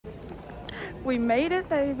We made it,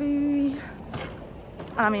 baby.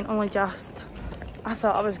 I mean, only just. I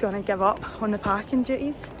thought I was going to give up on the packing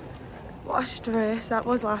duties. What a stress that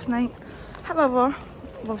was last night. However,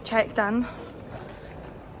 we've checked in.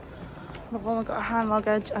 We've only got our hand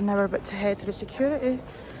luggage and now we're about to head through security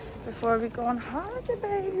before we go on holiday,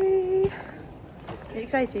 baby. Are you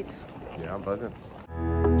excited? Yeah, I'm buzzing.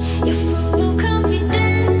 You're full of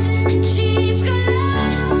confidence and cheap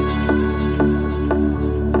galore.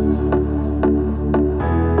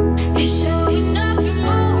 You're showing off your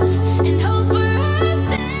moves and hope for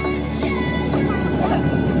attention.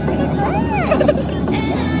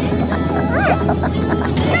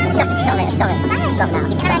 Stop now.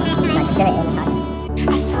 No, just do it inside. I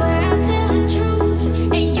swear I'll tell the truth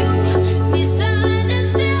and you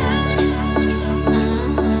misunderstood.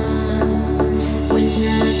 When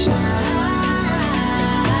I tried,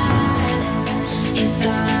 it's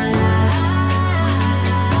all I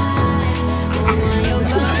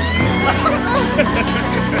want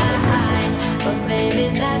but baby,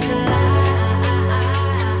 that's a lie.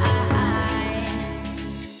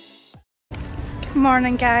 Good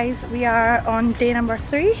morning, guys. We are on day number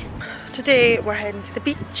 3. Today we're heading to the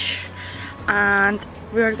beach and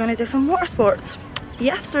we're going to do some water sports.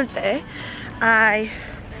 Yesterday I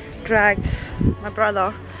dragged my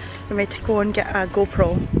brother for me to go and get a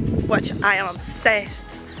GoPro, which I am obsessed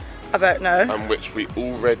about now. And which we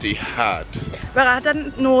already had. Well, I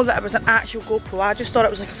didn't know that it was an actual GoPro. I just thought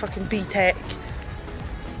it was like a fucking B-Tech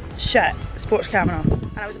shit sports camera.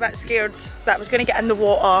 And I was a bit scared that I was going to get in the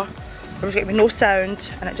water, there was going to be no sound,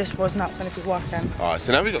 and it just was not going to be working. Alright,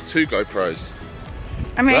 so now we've got 2 GoPros.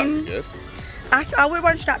 I mean, that'd be good. I'll wear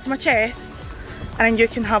one strapped to my chest, and then you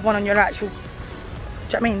can have one on your actual, do you know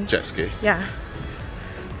what I mean? Jet ski. Yeah.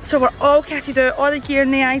 So we're all kitted out, all the gear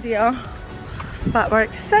and the idea, but we're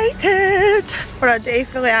excited for a day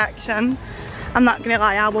full of action. I'm not gonna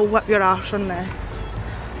lie, I will whip your arse on the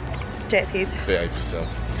jet skis. Behave yourself.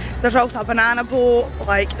 There's also a banana boat,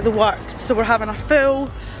 like the works, so we're having a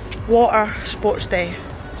full water sports day.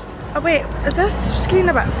 Oh wait, is this screen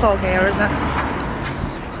a bit foggy or is it?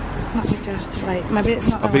 Not just to like, maybe it's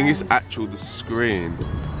not. I think it's actual the screen.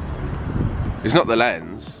 It's not the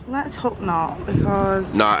lens. Let's hope not,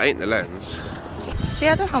 because. No, it ain't the lens. See,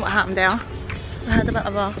 I don't know what happened there. I had a bit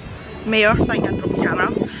of a mare thing and broke the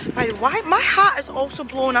camera. By the way, my hat is also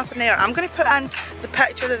blown up in there. I'm gonna put in the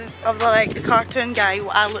picture of the, like the cartoon guy,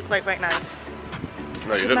 what I look like right now.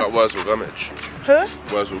 No, you look like Wurzel Gummidge. Who?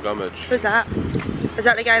 Wurzel Gummidge. Who's that? Is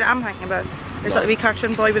that the guy that I'm thinking about? Is No. that the wee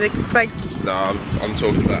cartoon boy with the big... No, I'm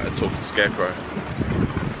talking about a talking scarecrow.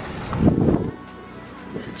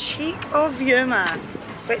 The cheek of you, man.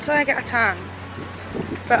 Wait till I get a tan.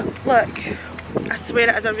 But look, I swear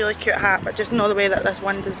it is a really cute hat, but just know the way that this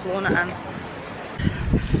wind is blowing it in.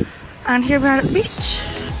 And here we are at the beach.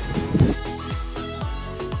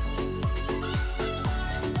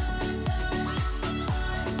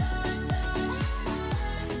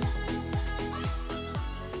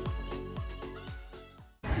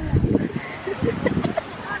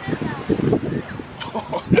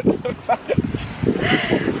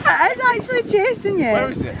 It is actually chasing you.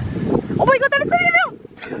 Where is it? Oh my god, that is very real!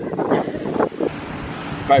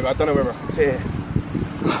 Babe, I don't know whether I can see it.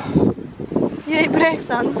 You ain't brave,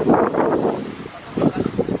 son.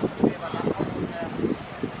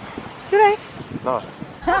 You right? No.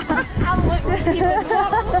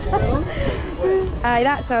 Aye,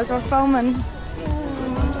 that's us, we're filming.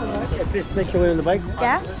 This make your way on the bike.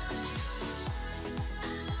 Yeah?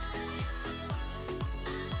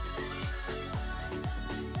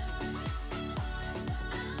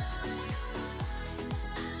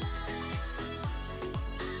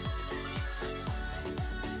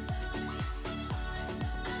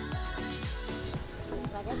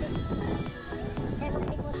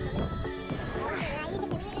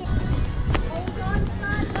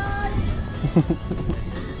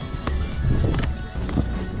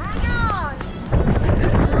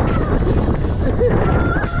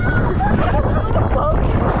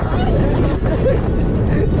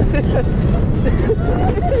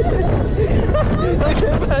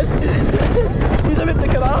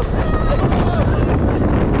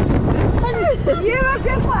 You were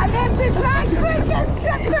just like an empty track and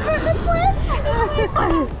chucked them in the place.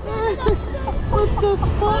 What the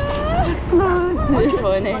fuck? Oh,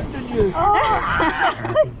 funny. Oh.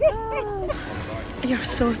 You're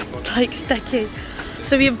so like sticky.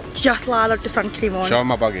 So we've just lathered the sun cream on. Show 'em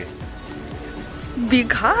my buggy.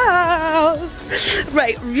 Because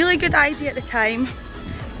right, really good idea at the time.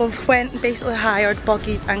 We've went and basically hired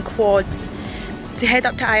buggies and quads to head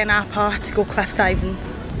up to Ayia Napa to go cliff diving.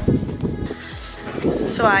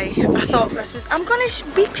 So I thought this was, I'm gonna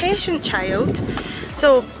be patient, child.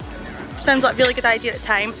 So, sounds like a really good idea at the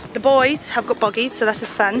time. The boys have got buggies, so this is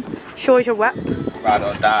fun. Show us your whip. Ride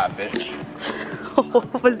or die, bitch.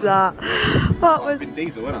 What was that? What was... Vin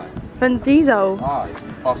Diesel, isn't I? Vin Diesel? Ah,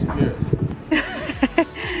 Fast and Furious.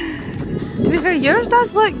 To be fair, yours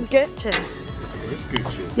does look Gucci. It's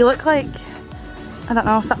Gucci. You look like, I don't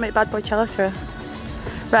know, something like Bad Boy Chiller crew.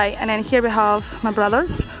 Right, and then here we have my brother.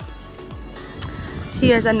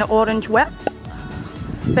 He is in the orange whip.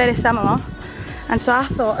 Very similar. And so I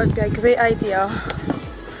thought it would be a great idea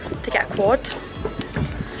to get a quad.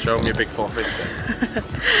 Show me your big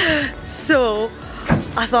 450. So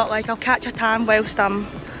I thought, like, I'll catch a tan whilst I'm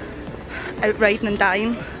out riding and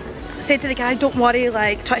dying. I said to the guy, don't worry,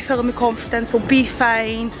 like, try to fill him with confidence, we'll be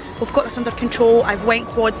fine, we've got this under control. I've went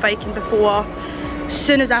quad biking before. As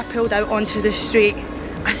soon as I pulled out onto the street,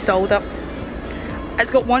 I stalled it. It's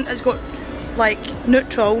got like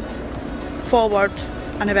neutral, forward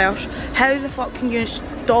and reverse. How the fuck can you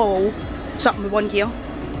stall something with one gear?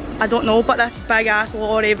 I don't know, but this big ass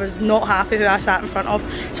lorry was not happy who I sat in front of.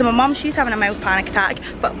 So my mum, she's having a mild panic attack,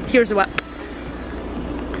 but here's the whip.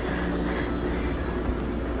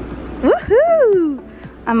 Woohoo!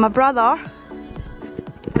 And my brother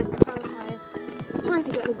trying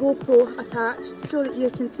to get the GoPro attached so that you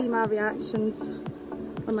can see my reactions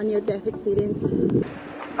on my near-death experience.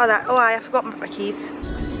 Oh, I forgot my keys.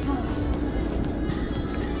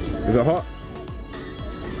 Is it hot?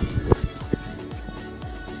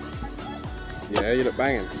 Yeah, you look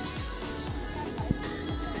banging.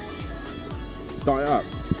 Start it up.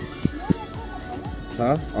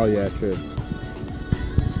 Huh? Oh yeah, true.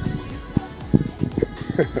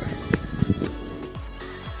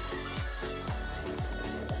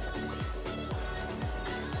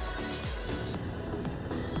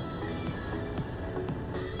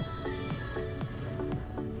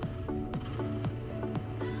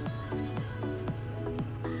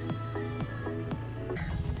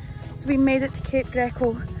 So we made it to Cape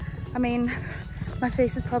Greco. I mean, my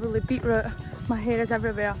face is probably beetroot, my hair is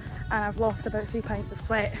everywhere, and I've lost about 3 pints of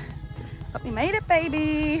sweat. But we made it,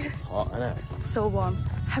 baby! Hot, isn't it? So warm.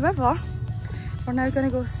 However, we're now going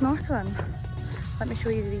to go snorkeling. Let me show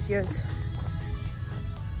you these views.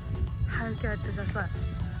 How good does this look?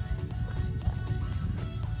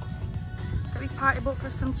 Got a wee party boat for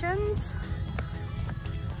some chins.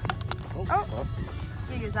 Oh,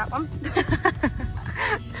 you use that one.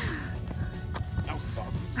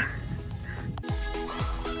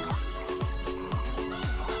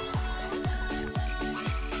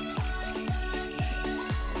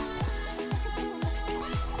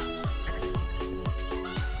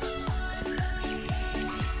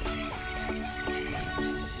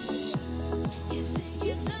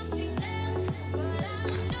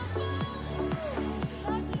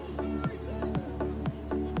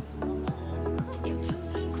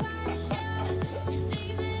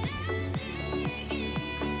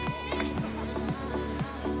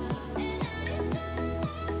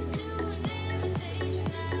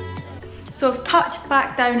 So I've touched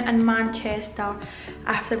back down in Manchester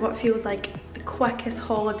after what feels like the quickest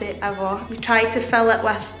holiday ever. We tried to fill it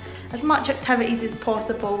with as much activities as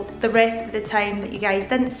possible. The rest of the time that you guys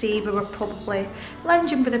didn't see, we were probably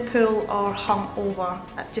lounging by the pool or hung over.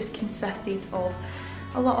 It just consisted of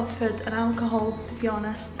a lot of food and alcohol, to be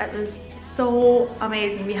honest. It was so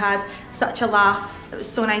amazing. We had such a laugh. It was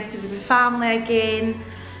so nice to be with family again.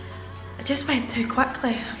 It just went too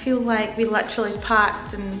quickly. I feel like we literally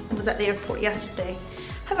packed and was at the airport yesterday.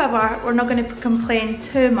 However, we're not going to complain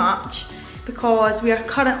too much because we are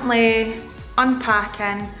currently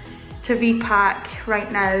unpacking to repack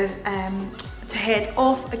right now to head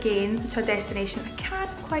off again to a destination I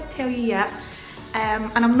can't quite tell you yet.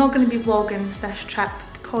 And I'm not going to be vlogging this trip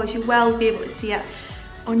because you will be able to see it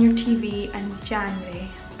on your TV in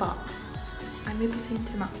January, but I may be saying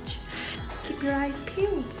too much. Keep your eyes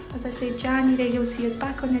peeled. As I say, January you'll see us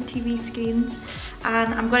back on your TV screens,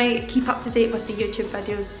 and I'm going to keep up to date with the YouTube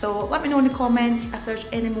videos, so let me know in the comments if there's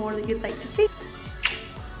any more that you'd like to see.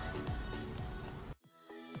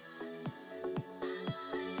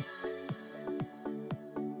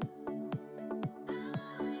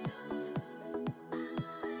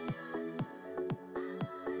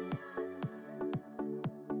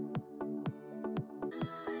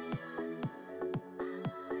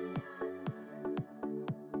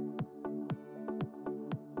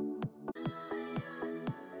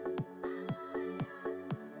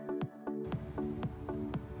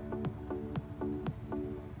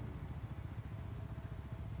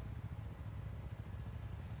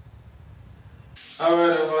 I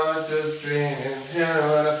really wanna just dream, hear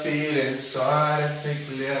what I feel inside and take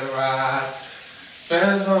a little ride.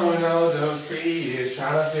 Friends when we know the creed,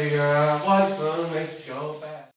 trying to figure out what